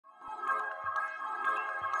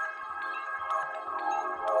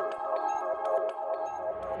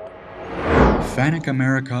FANUC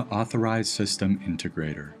America Authorized System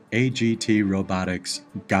Integrator, AGT Robotics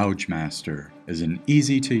GougeMaster is an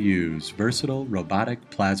easy-to-use, versatile robotic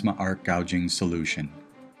plasma-arc gouging solution.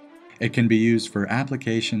 It can be used for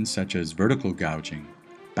applications such as vertical gouging,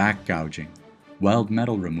 back gouging, weld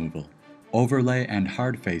metal removal, overlay and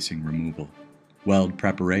hard-facing removal, weld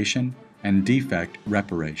preparation, and defect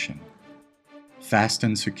reparation. Fast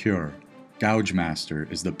and secure,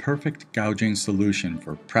 GougeMaster is the perfect gouging solution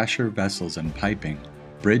for pressure vessels and piping,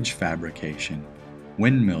 bridge fabrication,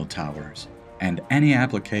 windmill towers, and any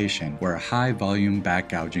application where high-volume back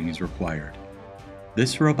gouging is required.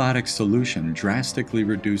 This robotic solution drastically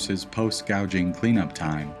reduces post-gouging cleanup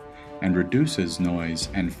time and reduces noise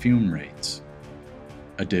and fume rates.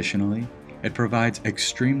 Additionally, it provides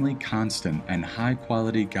extremely constant and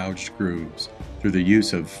high-quality gouged grooves through the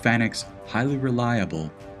use of FANUC's highly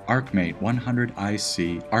reliable ArcMate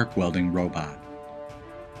 100IC arc welding robot.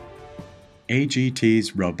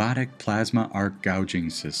 AGT's Robotic Plasma-Arc Gouging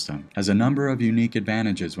System has a number of unique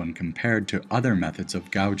advantages when compared to other methods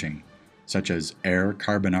of gouging, such as air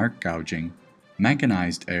carbon arc gouging,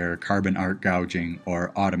 mechanized air carbon arc gouging,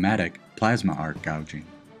 or automatic plasma arc gouging.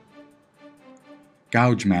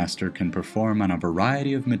 GougeMaster can perform on a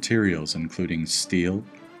variety of materials including steel,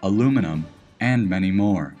 aluminum, and many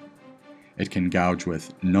more. It can gouge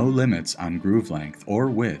with no limits on groove length or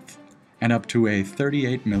width, and up to a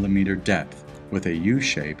 38 mm depth with a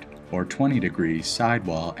U-shaped or 20-degree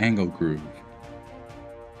sidewall angle groove.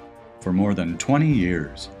 For more than 20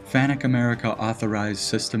 years, FANUC America Authorized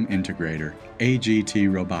System Integrator,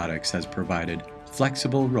 AGT Robotics, has provided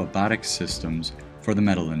flexible robotic systems for the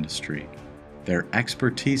metal industry. Their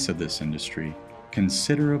expertise of this industry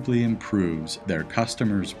considerably improves their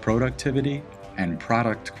customers' productivity and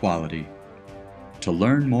product quality. To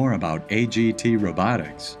learn more about AGT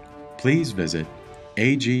Robotics, please visit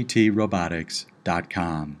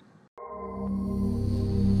agtrobotics.com.